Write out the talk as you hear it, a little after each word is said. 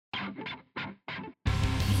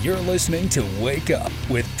You're listening to Wake Up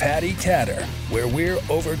with Patty Catter, where we're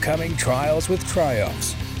overcoming trials with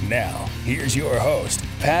triumphs. Now, here's your host,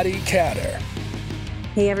 Patty Catter.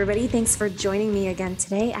 Hey everybody, thanks for joining me again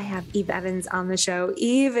today. I have Eve Evans on the show.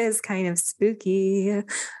 Eve is kind of spooky.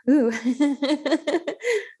 Ooh.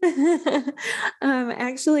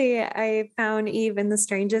 Actually, I found Eve in the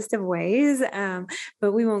strangest of ways,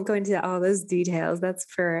 but we won't go into all those details. That's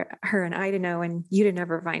for her and I to know and you to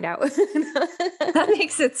never find out. That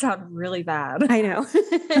makes it sound really bad. I know.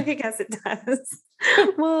 I guess it does.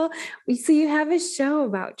 Well, so you have a show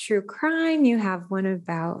about true crime. You have one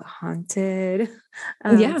about haunted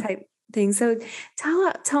type things. So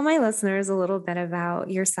tell my listeners a little bit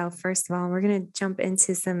about yourself, first of all, and we're going to jump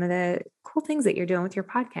into some of the cool things that you're doing with your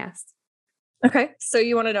podcast. Okay. So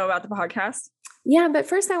you want to know about the podcast? Yeah. But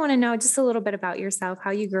first I want to know just a little bit about yourself,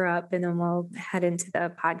 how you grew up, and then we'll head into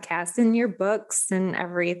the podcast and your books and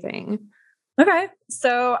everything. Okay.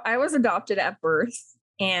 So I was adopted at birth.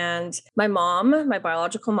 And my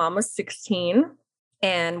biological mom was 16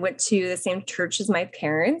 and went to the same church as my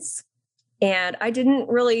parents. And I didn't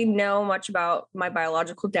really know much about my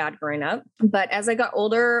biological dad growing up. But as I got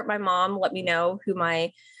older, my mom let me know who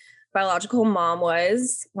my biological mom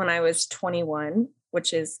was when I was 21,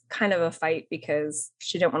 which is kind of a fight because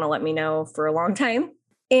she didn't want to let me know for a long time.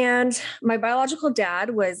 And my biological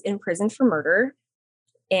dad was in prison for murder.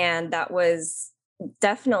 And that was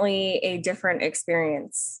definitely a different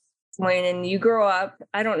experience. When you grow up,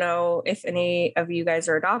 I don't know if any of you guys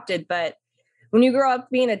are adopted, but when you grow up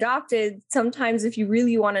being adopted, sometimes if you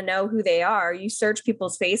really want to know who they are, you search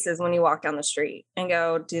people's faces when you walk down the street and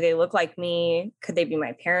go, do they look like me? Could they be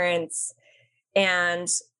my parents? And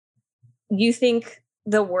you think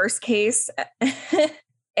the worst case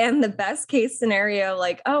and the best case scenario,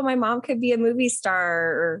 like, oh, my mom could be a movie star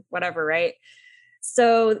or whatever, right?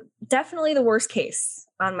 So definitely the worst case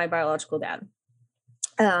on my biological dad.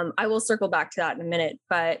 I will circle back to that in a minute,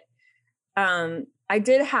 but I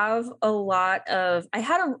did have I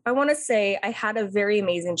want to say I had a very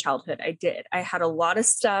amazing childhood. I did. I had a lot of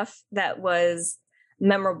stuff that was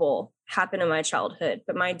memorable happen in my childhood,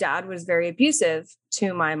 but my dad was very abusive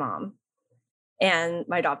to my mom and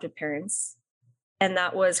my adopted parents. And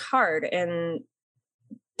that was hard. And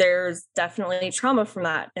there's definitely trauma from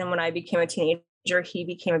that. And when I became a teenager, he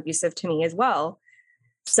became abusive to me as well.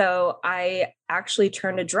 So I actually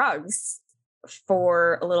turned to drugs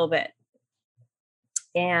for a little bit.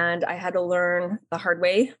 And I had to learn the hard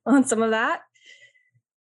way on some of that.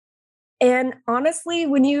 And honestly,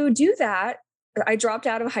 when you do that, I dropped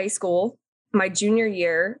out of high school my junior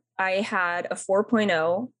year. I had a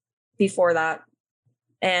 4.0 before that.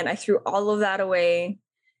 And I threw all of that away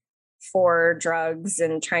for drugs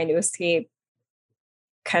and trying to escape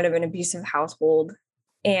kind of an abusive household.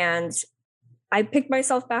 And I picked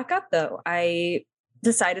myself back up though. I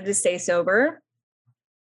decided to stay sober.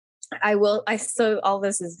 So all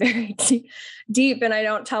this is very deep and I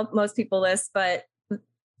don't tell most people this, but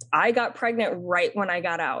I got pregnant right when I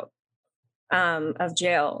got out of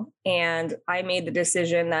jail. And I made the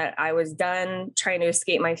decision that I was done trying to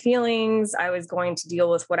escape my feelings. I was going to deal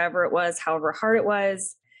with whatever it was, however hard it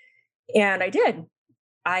was. And I did.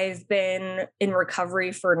 I've been in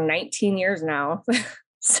recovery for 19 years now.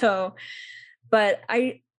 But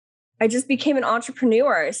I just became an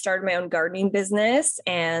entrepreneur. I started my own gardening business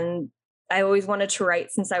and I always wanted to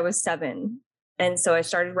write since I was 7. And so I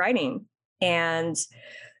started writing. And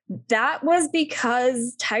that was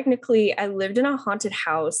because technically I lived in a haunted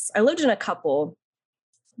house. I lived in a couple,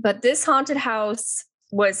 but this haunted house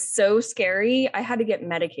was so scary. I had to get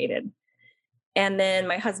medicated. And then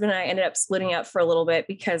my husband and I ended up splitting up for a little bit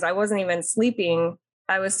because I wasn't even sleeping.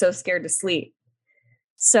 I was so scared to sleep.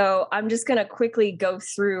 So I'm just going to quickly go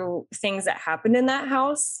through things that happened in that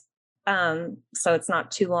house. So it's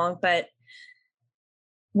not too long, but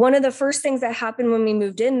one of the first things that happened when we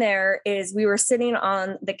moved in there is we were sitting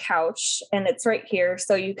on the couch and it's right here.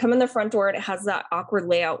 So you come in the front door and it has that awkward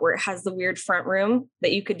layout where it has the weird front room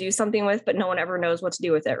that you could do something with, but no one ever knows what to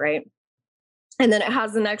do with it. Right. And then it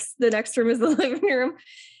has the next room is the living room.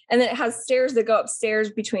 And then it has stairs that go upstairs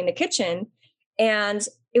between the kitchen. And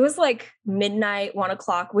it was like midnight,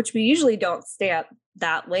 1:00, which we usually don't stay up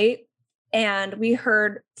that late. And we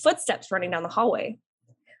heard footsteps running down the hallway.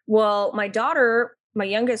 Well, my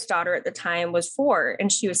youngest daughter at the time was 4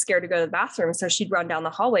 and she was scared to go to the bathroom. So she'd run down the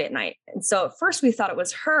hallway at night. And so at first we thought it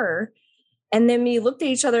was her. And then we looked at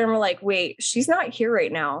each other and we're like, wait, she's not here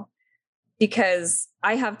right now. Because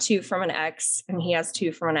I have 2 from an ex and he has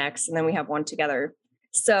 2 from an ex. And then we have 1 together.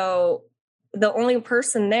 So the only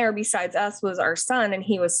person there besides us was our son, and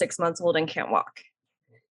he was 6 months old and can't walk.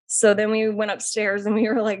 So then we went upstairs and we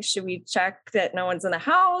were like, should we check that no one's in the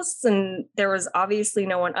house? And there was obviously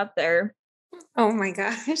no one up there. Oh my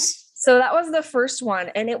gosh. So that was the first one.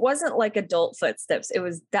 And it wasn't like adult footsteps. It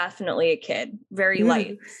was definitely a kid, very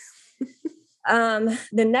light. The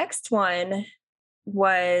next one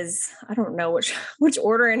was, I don't know which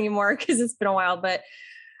order anymore because it's been a while, but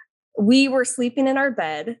we were sleeping in our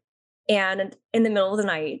bed and in the middle of the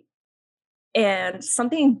night, and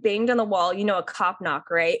something banged on the wall, a cop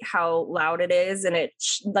knock, right? How loud it is. And it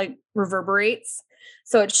like reverberates.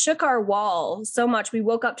 So it shook our wall so much. We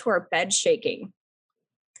woke up to our bed shaking.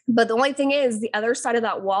 But the only thing is the other side of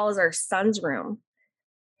that wall is our son's room.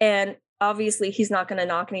 And obviously he's not going to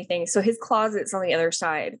knock anything. So his closet's on the other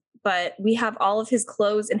side, but we have all of his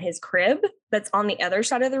clothes in his crib that's on the other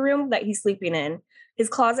side of the room that he's sleeping in. His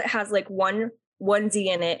closet has like one onesie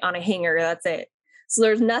in it on a hanger. That's it. So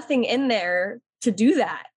there's nothing in there to do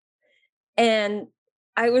that. And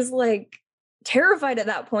I was like terrified at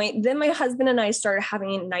that point. Then my husband and I started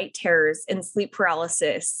having night terrors and sleep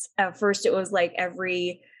paralysis. At first it was like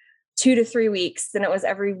every 2 to 3 weeks. Then it was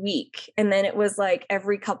every week. And then it was like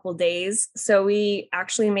every couple days. So we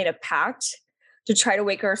actually made a pact to try to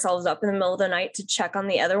wake ourselves up in the middle of the night to check on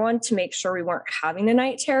the other one to make sure we weren't having a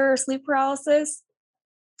night terror or sleep paralysis.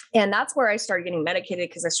 And that's where I started getting medicated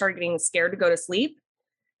because I started getting scared to go to sleep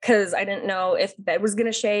because I didn't know if the bed was going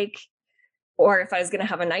to shake or if I was going to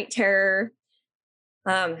have a night terror.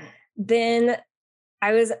 Then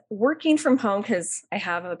I was working from home because I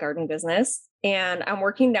have a garden business, and I'm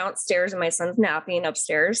working downstairs and my son's napping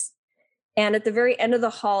upstairs. And at the very end of the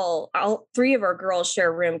hall, all 3 of our girls share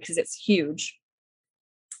a room because it's huge.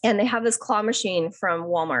 And they have this claw machine from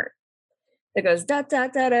Walmart. It goes da da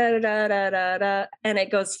da da da da da da, and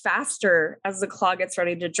it goes faster as the claw gets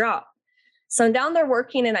ready to drop. So I'm down there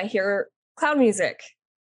working, and I hear cloud music,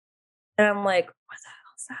 and I'm like, "What the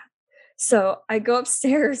hell is that?" So I go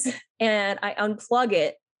upstairs and I unplug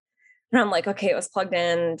it, and I'm like, "Okay, it was plugged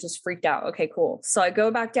in." Just freaked out. Okay, cool. So I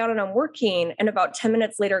go back down and I'm working, and about 10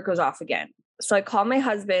 minutes later, it goes off again. So I call my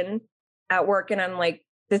husband at work, and I'm like,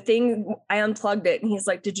 I unplugged it, and he's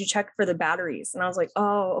like, "Did you check for the batteries?" And I was like,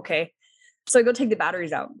 "Oh, okay." So I go take the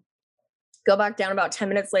batteries out, go back down. About 10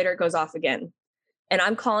 minutes later, it goes off again. And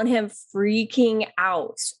I'm calling him freaking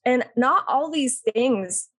out. And not all these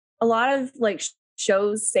things, a lot of like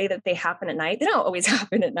shows say that they happen at night. They don't always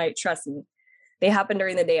happen at night. Trust me. They happen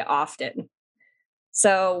during the day often.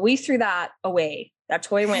 So we threw that away. That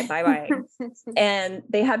toy went bye-bye. And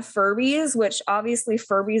they had Furbies, which obviously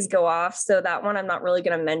Furbies go off. So that one I'm not really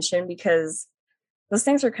going to mention because those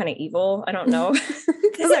things are kind of evil. I don't know.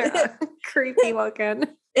 Those are creepy looking.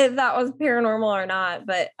 If that was paranormal or not.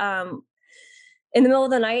 But in the middle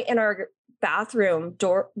of the night in our bathroom,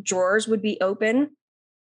 drawers would be open.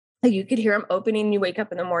 Like you could hear them opening. You wake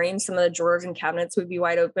up in the morning, some of the drawers and cabinets would be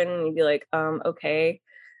wide open. And you'd be like, okay.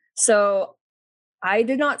 So I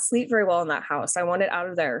did not sleep very well in that house. I wanted out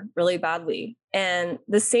of there really badly. And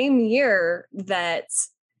the same year that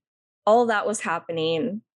all that was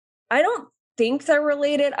happening, I don't think they're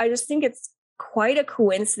related. I just think it's quite a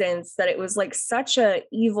coincidence that it was like such a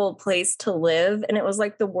evil place to live. And it was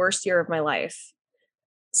like the worst year of my life.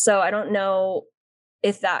 So I don't know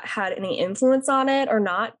if that had any influence on it or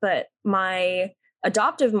not, but my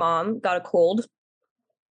adoptive mom got a cold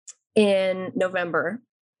in November.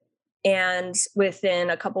 And within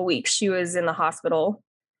a couple weeks, she was in the hospital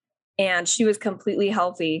and she was completely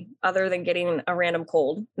healthy other than getting a random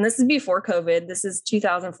cold. And this is before COVID. This is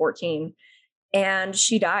 2014. And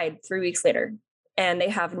she died 3 weeks later. And they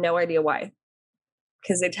have no idea why.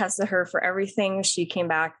 Because they tested her for everything. She came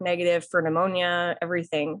back negative for pneumonia,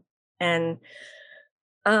 everything. And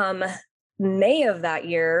May of that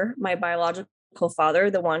year, my biological father,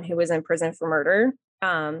 the one who was in prison for murder,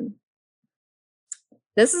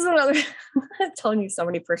 this is another, I'm telling you so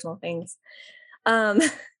many personal things.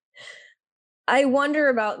 I wonder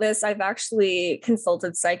about this. I've actually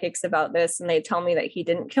consulted psychics about this, and they tell me that he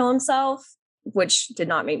didn't kill himself, which did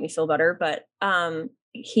not make me feel better, but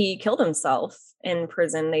he killed himself in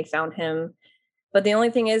prison. They found him. But the only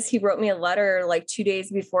thing is he wrote me a letter like 2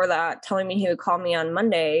 days before that telling me he would call me on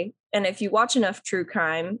Monday. And if you watch enough true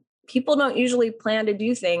crime, people don't usually plan to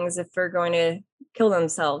do things if they're going to kill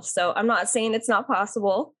themselves. So I'm not saying it's not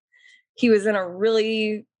possible. He was in a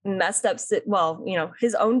really messed up,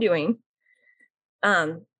 his own doing.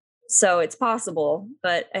 So it's possible,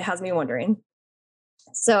 but it has me wondering.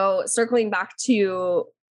 So circling back to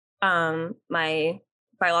my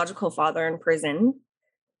biological father in prison.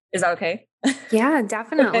 Is that okay? Yeah,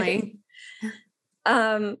 definitely.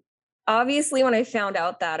 Okay. Obviously, when I found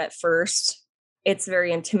out that at first, it's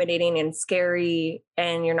very intimidating and scary,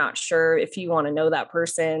 and you're not sure if you want to know that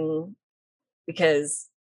person, because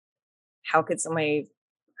how could somebody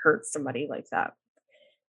hurt somebody like that?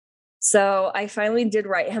 So I finally did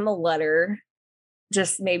write him a letter,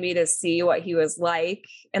 just maybe to see what he was like.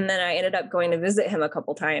 And then I ended up going to visit him a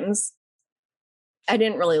couple times. I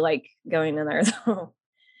didn't really like going in there though.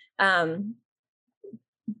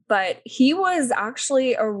 But he was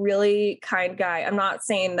actually a really kind guy. I'm not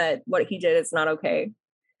saying that what he did is not okay,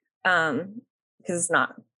 because it's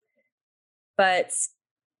not. But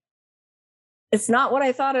it's not what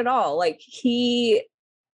I thought at all. Like, he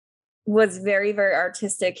was very, very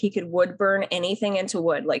artistic. He could wood burn anything into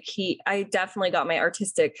wood. Like, I definitely got my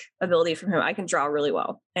artistic ability from him. I can draw really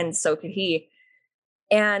well, and so could he.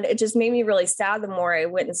 And it just made me really sad the more I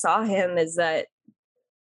went and saw him, is that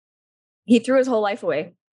he threw his whole life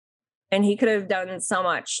away. And he could have done so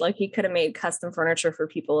much. Like, he could have made custom furniture for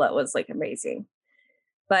people that was like amazing.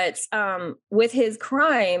 But with his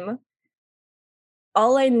crime,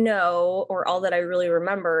 all I know, or all that I really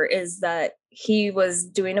remember, is that he was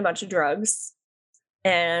doing a bunch of drugs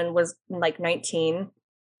and was like 19.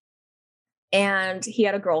 And he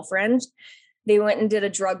had a girlfriend. They went and did a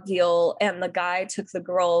drug deal, and the guy took the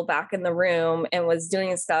girl back in the room and was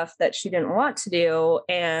doing stuff that she didn't want to do.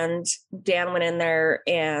 And Dan went in there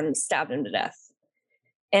and stabbed him to death.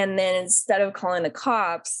 And then instead of calling the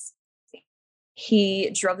cops,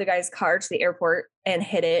 he drove the guy's car to the airport and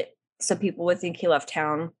hid it so people would think he left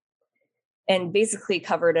town, and basically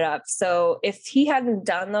covered it up. So if he hadn't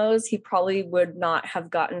done those, he probably would not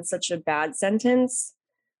have gotten such a bad sentence.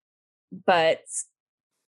 But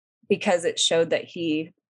because it showed that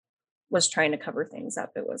he was trying to cover things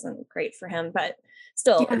up, it wasn't great for him. But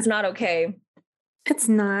still, It's not okay. It's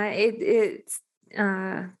not. It's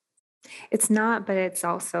not, but it's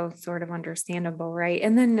also sort of understandable, right?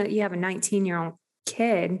 And then you have a 19-year-old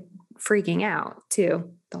kid freaking out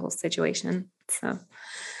too, the whole situation. So,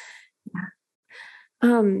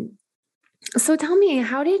 yeah. So tell me,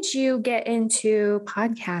 how did you get into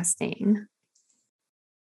podcasting?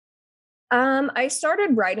 I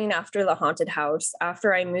started writing after the haunted house.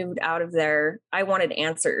 After I moved out of there, I wanted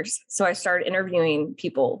answers. So I started interviewing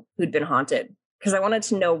people who'd been haunted, because I wanted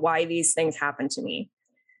to know why these things happened to me.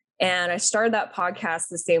 And I started that podcast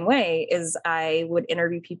the same way, is I would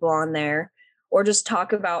interview people on there, or just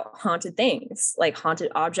talk about haunted things, like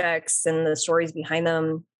haunted objects and the stories behind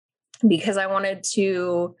them, because I wanted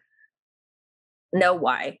to know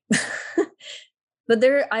why. But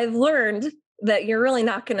I've learned that you're really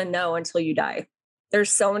not going to know until you die.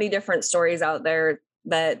 There's so many different stories out there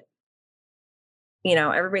that,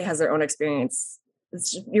 everybody has their own experience.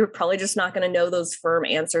 You're probably just not going to know those firm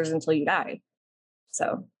answers until you die.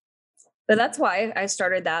 So, but that's why I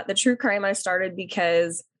started that. The true crime I started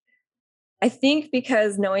because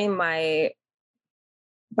knowing my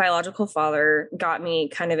biological father got me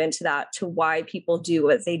kind of into that, to why people do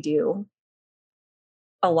what they do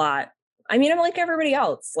a lot. I mean, I'm like everybody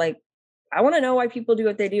else. Like, I want to know why people do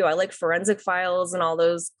what they do. I like Forensic Files and all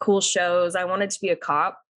those cool shows. I wanted to be a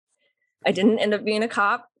cop. I didn't end up being a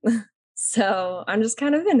cop. So I'm just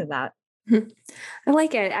kind of into that. I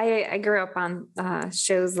like it. I grew up on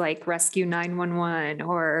shows like Rescue 911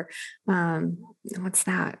 or what's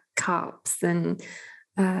that? Cops. And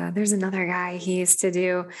there's another guy, he used to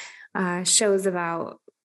do shows about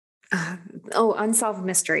Unsolved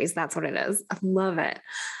Mysteries. That's what it is. I love it.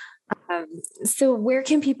 So where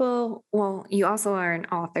can people, you also are an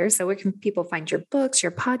author, so where can people find your books,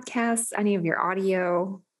 your podcasts, any of your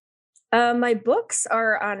audio? My books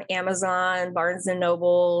are on Amazon, Barnes and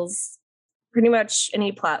Nobles, pretty much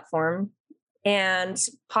any platform, and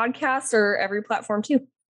podcasts are every platform too.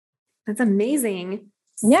 That's amazing.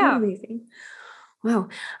 Yeah. So amazing. Wow.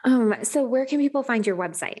 So where can people find your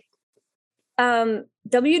website?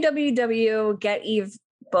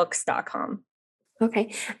 www.getevebooks.com.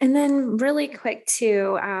 Okay. And then really quick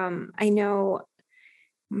too, I know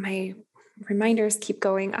my reminders keep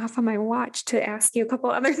going off on my watch to ask you a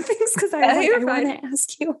couple other things, because I want to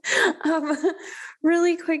ask you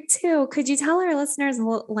really quick too. Could you tell our listeners,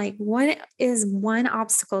 like, what is one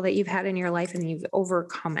obstacle that you've had in your life and you've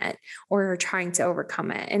overcome it, or are trying to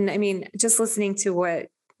overcome it? And I mean, just listening to what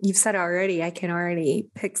you've said already, I can already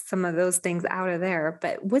pick some of those things out of there,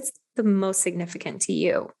 but what's the most significant to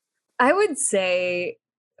you? I would say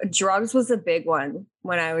drugs was a big one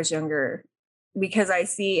when I was younger, because I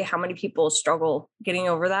see how many people struggle getting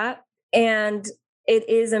over that. And it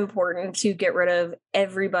is important to get rid of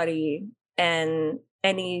everybody and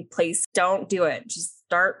any place. Don't do it. Just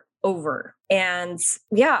start over. And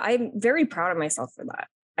yeah, I'm very proud of myself for that.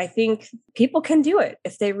 I think people can do it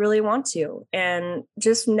if they really want to. And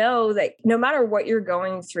just know that no matter what you're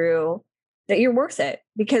going through, that you're worth it.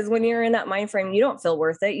 Because when you're in that mind frame, you don't feel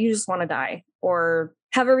worth it. You just want to die or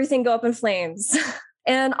have everything go up in flames.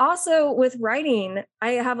 And also with writing,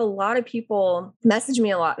 I have a lot of people message me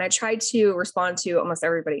a lot, and I try to respond to almost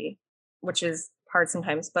everybody, which is hard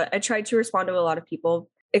sometimes, but I try to respond to a lot of people,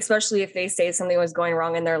 especially if they say something was going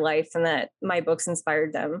wrong in their life and that my books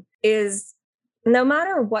inspired them, is no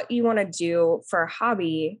matter what you want to do for a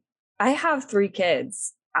hobby. I have 3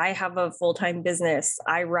 kids. I have a full-time business.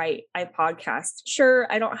 I write, I podcast. Sure,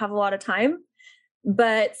 I don't have a lot of time,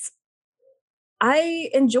 but I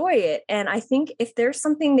enjoy it. And I think if there's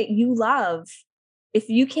something that you love, if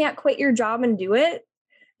you can't quit your job and do it,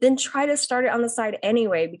 then try to start it on the side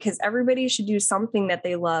anyway, because everybody should do something that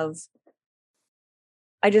they love.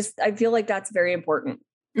 I feel like that's very important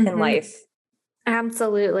in life.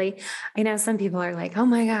 Absolutely. I know some people are like, oh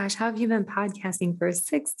my gosh, how have you been podcasting for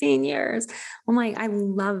 16 years? I'm like, I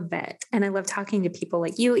love it. And I love talking to people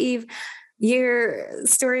like you, Eve. Your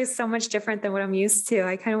story is so much different than what I'm used to.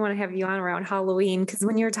 I kind of want to have you on around Halloween, because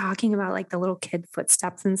when you're talking about like the little kid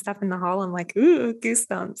footsteps and stuff in the hall, I'm like, ooh,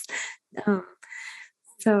 goosebumps.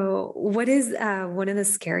 So what is one of the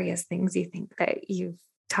scariest things you think that you've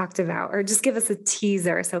talked about? Or just give us a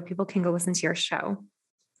teaser so people can go listen to your show.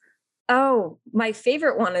 Oh, my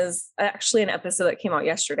favorite one is actually an episode that came out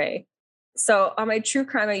yesterday. So on my true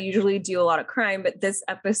crime, I usually do a lot of crime, but this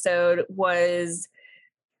episode was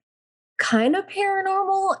kind of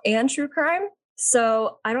paranormal and true crime.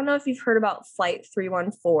 So I don't know if you've heard about Flight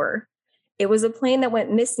 314. It was a plane that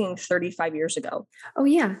went missing 35 years ago. Oh,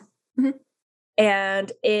 yeah. Mm-hmm.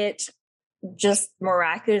 And it just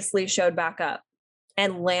miraculously showed back up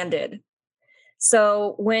and landed.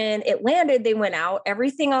 So when it landed, they went out,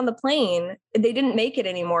 everything on the plane, they didn't make it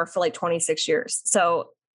anymore for like 26 years. So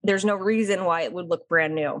there's no reason why it would look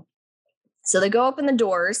brand new. So they go open the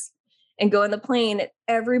doors and go in the plane.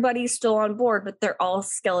 Everybody's still on board, but they're all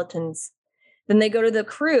skeletons. Then they go to the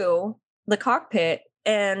crew, the cockpit,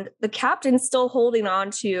 and the captain's still holding on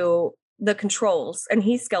to the controls and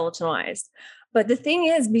he's skeletonized. But the thing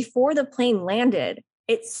is, before the plane landed,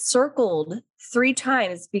 it circled 3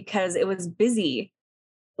 times because it was busy.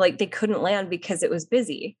 Like they couldn't land because it was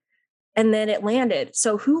busy. And then it landed.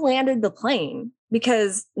 So who landed the plane?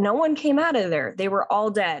 Because no one came out of there. They were all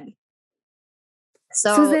dead.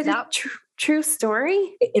 So is it a true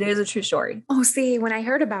story? It is a true story. Oh, see, when I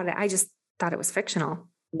heard about it, I just thought it was fictional.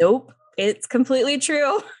 Nope. It's completely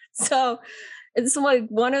true. So it's like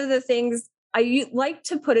one of the things I like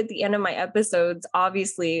to put at the end of my episodes,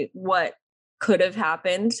 obviously what could have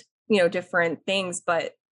happened, different things,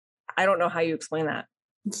 but I don't know how you explain that.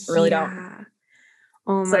 I really don't.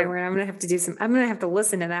 Oh my word. I'm going to have to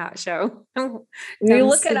listen to that show. You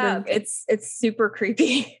look it up. It's super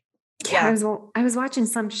creepy. Yeah. I was watching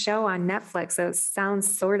some show on Netflix. So it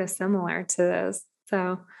sounds sort of similar to this.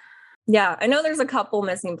 So yeah, I know there's a couple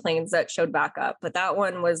missing planes that showed back up, but that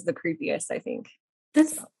one was the creepiest, I think.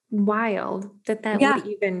 That's wild that would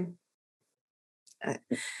even.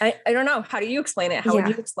 I don't know. How do you explain it? How would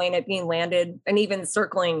you explain it being landed and even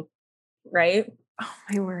circling? Right. Oh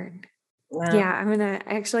my word. Wow. Yeah. I'm going to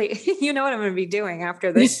actually, you know what I'm going to be doing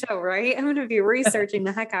after this show, right? I'm going to be researching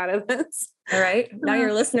the heck out of this. All right. Now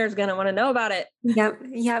your listeners going to want to know about it.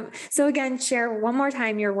 Yep. So again, share one more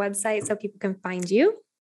time your website so people can find you.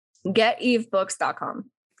 GetEveBooks.com.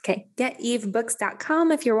 Okay.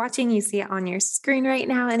 GetEveBooks.com. If you're watching, you see it on your screen right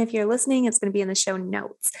now. And if you're listening, it's going to be in the show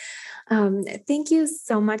notes. Thank you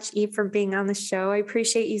so much, Eve, for being on the show. I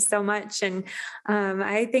appreciate you so much. And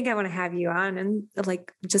I think I want to have you on and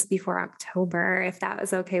like just before October, if that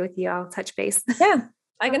was okay with you, I'll touch base. Yeah.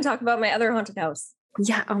 I can talk about my other haunted house.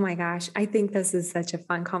 Yeah. Oh my gosh. I think this is such a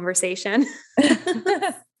fun conversation.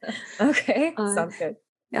 Okay. Sounds good.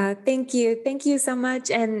 Thank you. Thank you so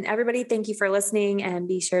much. And everybody, thank you for listening, and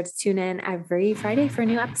be sure to tune in every Friday for a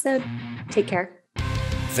new episode. Take care.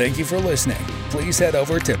 Thank you for listening. Please head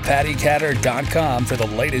over to PattyCatter.com for the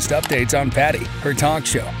latest updates on Patty, her talk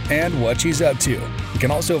show, and what she's up to. You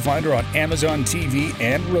can also find her on Amazon TV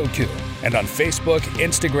and Roku, and on Facebook,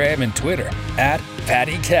 Instagram, and Twitter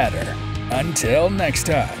 @PattyCatter. Until next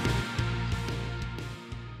time.